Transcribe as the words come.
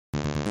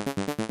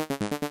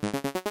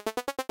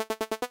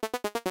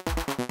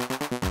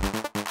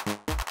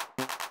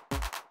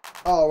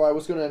Alright,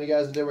 what's going on,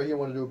 guys? Indeed right here. I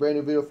want to do a brand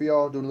new video for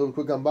y'all, doing a little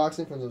quick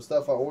unboxing from some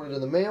stuff I ordered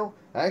in the mail.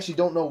 I actually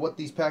don't know what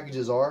these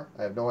packages are.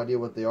 I have no idea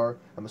what they are.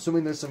 I'm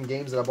assuming there's some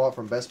games that I bought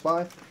from Best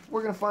Buy.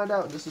 We're going to find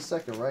out in just a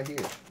second right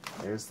here.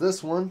 There's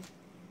this one.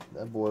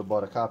 That boy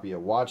bought a copy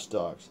of Watch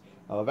Dogs.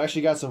 I've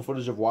actually got some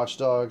footage of Watch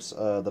Dogs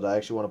that I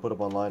actually want to put up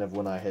online of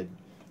when I had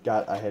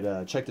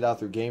checked it out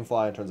through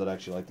GameFly. It turns out I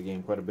actually like the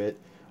game quite a bit.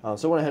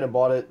 So I went ahead and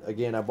bought it.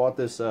 Again, I bought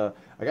this. I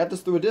got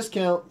this through a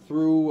discount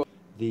through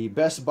the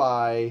Best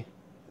Buy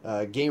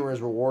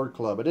Gamers Reward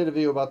Club. I did a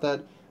video about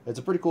that. It's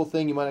a pretty cool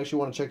thing. You might actually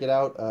want to check it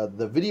out.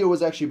 The video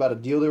was actually about a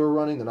deal they were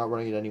running. They're not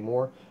running it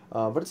anymore.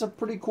 But it's a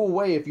pretty cool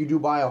way if you do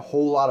buy a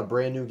whole lot of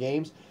brand new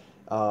games.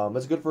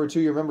 It's good for a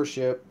 2-year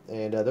membership,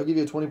 and they'll give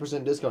you a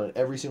 20% discount on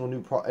every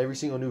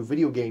single new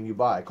video game you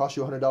buy. It costs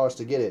you $100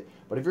 to get it.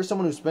 But if you're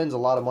someone who spends a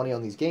lot of money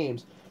on these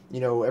games,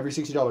 you know, every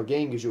 $60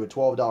 game gives you a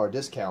 $12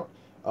 discount.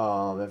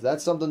 If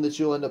that's something that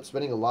you'll end up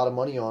spending a lot of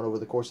money on over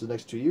the course of the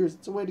next 2 years,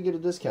 it's a way to get a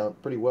discount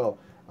pretty well.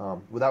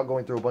 Without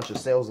going through a bunch of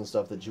sales and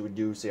stuff that you would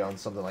do, say, on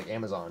something like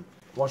Amazon.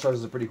 Watch Dogs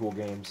is a pretty cool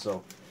game,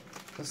 so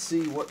let's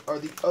see what are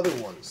the other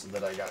ones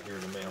that I got here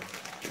in the mail.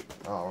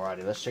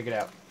 Alrighty, let's check it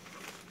out.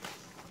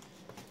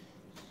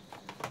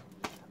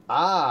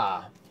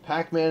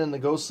 Pac-Man and the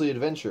Ghostly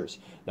Adventures.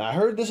 Now, I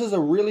heard this is a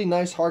really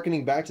nice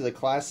harkening back to the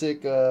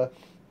classic 3D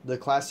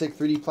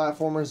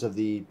platformers of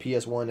the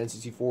PS1,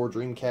 N64,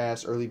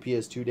 Dreamcast, early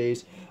PS2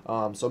 days.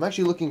 So I'm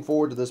actually looking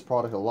forward to this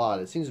product a lot.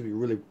 It seems to be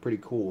really pretty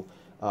cool.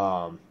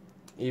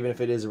 Even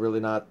if it is really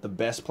not the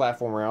best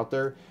platformer out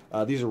there,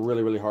 these are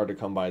really, really hard to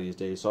come by these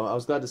days. So I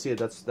was glad to see it.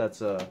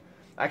 That's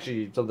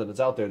actually something that's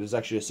out there. There's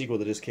actually a sequel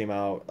that just came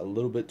out a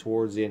little bit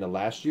towards the end of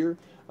last year.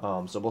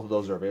 So both of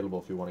those are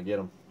available if you want to get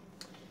them.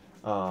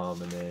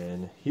 And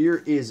then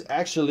here is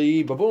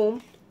actually,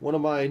 ba-boom, one of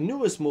my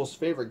newest, most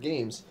favorite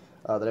games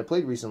that I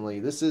played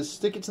recently. This is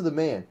Stick It to the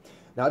Man.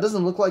 Now, it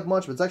doesn't look like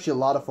much, but it's actually a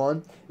lot of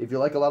fun. If you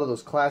like a lot of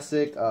those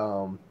classic,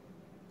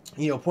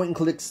 you know,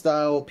 point-and-click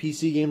style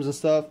PC games and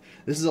stuff,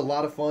 this is a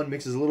lot of fun.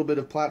 Mixes a little bit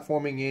of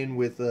platforming in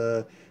with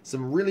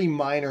some really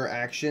minor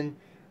action.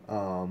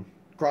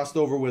 Crossed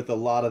over with a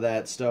lot of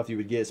that stuff you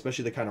would get,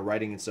 especially the kind of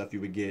writing and stuff you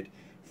would get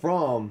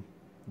from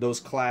those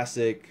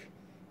classic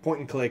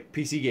point-and-click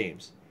PC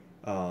games.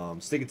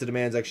 Stick It to the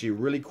Man is actually a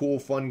really cool,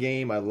 fun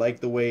game. I like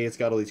the way it's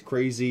got all these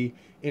crazy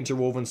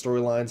interwoven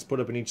storylines put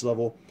up in each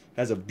level.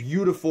 Has a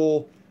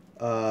beautiful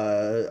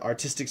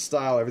artistic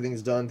style.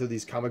 Everything's done through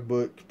these comic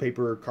book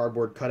paper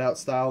cardboard cutout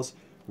styles.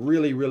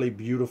 Really, really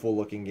beautiful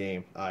looking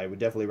game. I would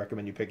definitely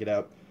recommend you pick it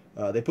up.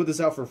 They put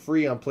this out for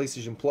free on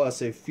PlayStation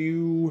Plus a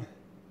few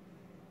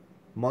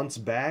months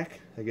back.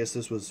 I guess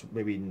this was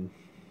maybe in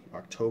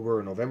October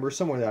or November,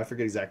 somewhere there. I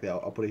forget exactly.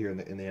 I'll put it here in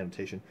the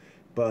annotation.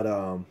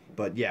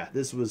 But yeah,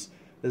 this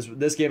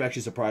game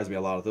actually surprised me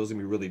a lot. It was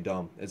gonna be really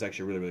dumb. It's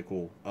actually really, really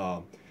cool.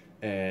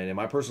 And in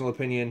my personal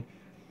opinion,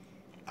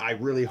 I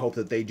really hope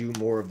that they do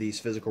more of these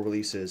physical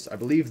releases. I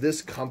believe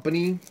this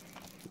company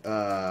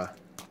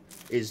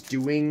is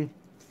doing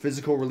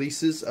physical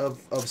releases of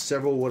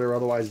several what are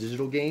otherwise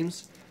digital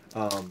games.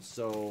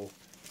 So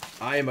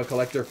I am a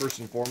collector first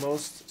and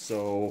foremost.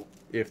 So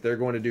if they're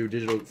going to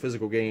do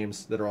physical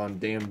games that are on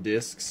damn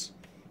discs,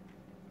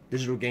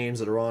 digital games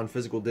that are on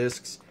physical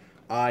discs,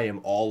 I am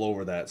all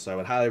over that. So I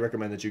would highly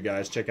recommend that you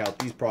guys check out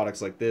these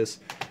products like this.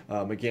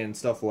 Again,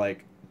 stuff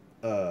like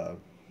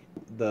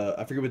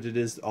I forget what it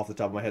is off the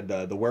top of my head,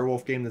 the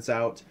werewolf game that's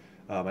out.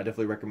 I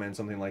definitely recommend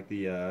something like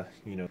the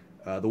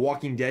the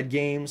Walking Dead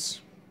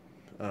games.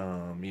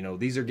 You know,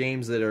 these are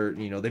games that are,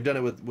 you know, they've done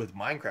it with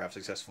Minecraft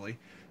successfully.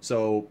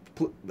 So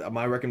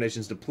my recommendation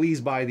is to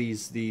please buy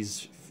these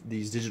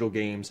digital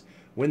games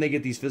when they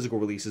get these physical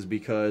releases,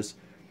 because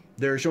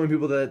they're showing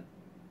people that,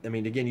 I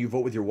mean, again, you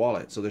vote with your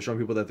wallet, so they're showing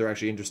people that they're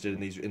actually interested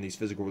in these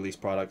physical release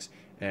products,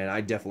 and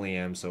I definitely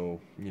am. So,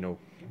 you know,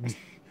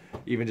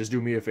 even just do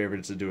me a favor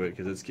to do it,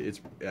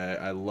 because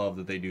I love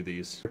that they do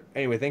these.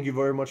 Anyway, thank you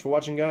very much for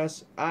watching,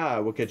 guys. I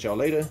will catch y'all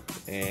later,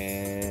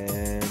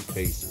 and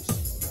faces.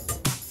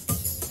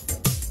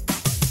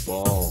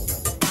 Boom.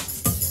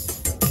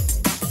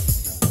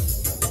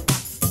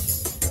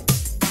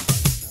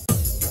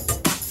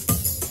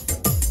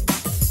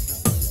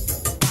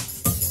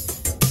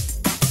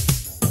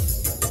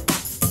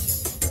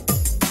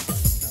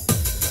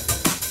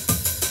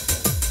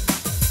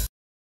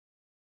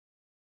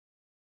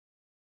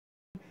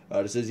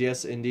 This is,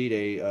 yes,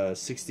 indeed, a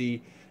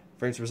 60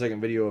 frames per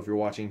second video if you're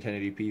watching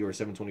 1080p or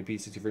 720p,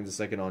 60 frames a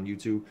second on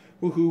YouTube.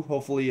 Woohoo!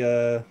 Hopefully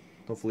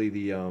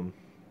the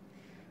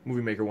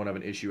Movie Maker won't have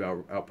an issue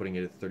outputting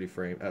it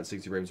at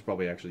 60 frames.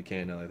 Probably actually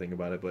can, now that I think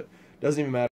about it, but doesn't even matter.